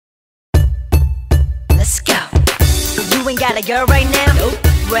ain't got a girl right now? Nope.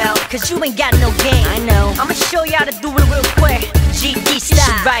 Well, cause you ain't got no game. I know. I'ma show you how to do it real quick. GD style. You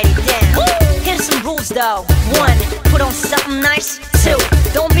should write it down. Woo! Here's some rules though. 1. Put on something nice. 2.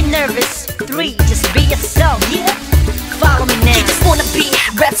 Don't be nervous. 3. Just be yourself. Yeah. Follow me now. You just wanna be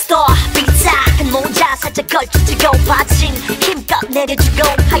rap star. 삐딱한 모자 살짝 걸치고 바진 힘껏 내려주고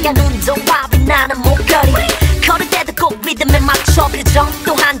하얀 운동화비 나는 목걸이 걸을 때도 꼭 리듬에 맞춰 표정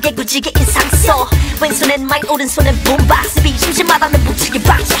또한 개구지게 인상 써 왼손엔 마이크 오른손엔 붐박스 비 심심하다면 북치기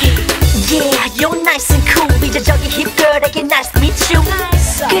박치기 Yeah, you're nice and cool 이제저기 힙걸에게 nice to meet you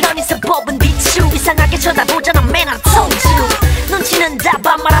그러니 서법은 비추 이상하게 쳐다보잖아 man I told you 눈치는 다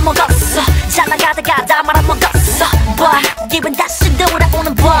밥 말아먹었어 잘 나가다가 다 말아먹었어 But 기분 다시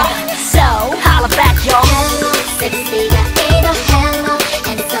돌아오는 법 So, holla back yo Hello, 섹시가 이도 hello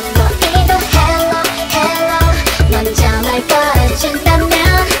handsome boy도 hello, hello 넌 정말 꺼내준다면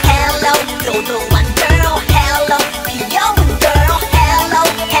Hello, 도도한 girl Hello, 귀여운 girl Hello,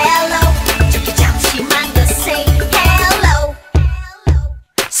 hello 저기 잠시만 더 say hello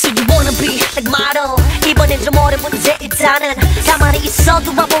So you wanna be like model 이번엔 좀 어려운 문제 일단은 가만히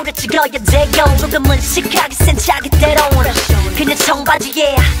있어도 바보를 찍어야 되고 조금은 시크하게 센 자기 때로는 그냥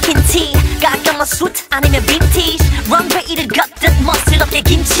청바지에 흰 티 가끔은 수트 아니면 빈티지 런웨이를 걷듯 멋스럽게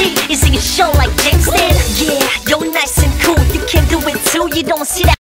김치 인생이 show like James did Yeah, you're nice and cool You can do it too You don't see that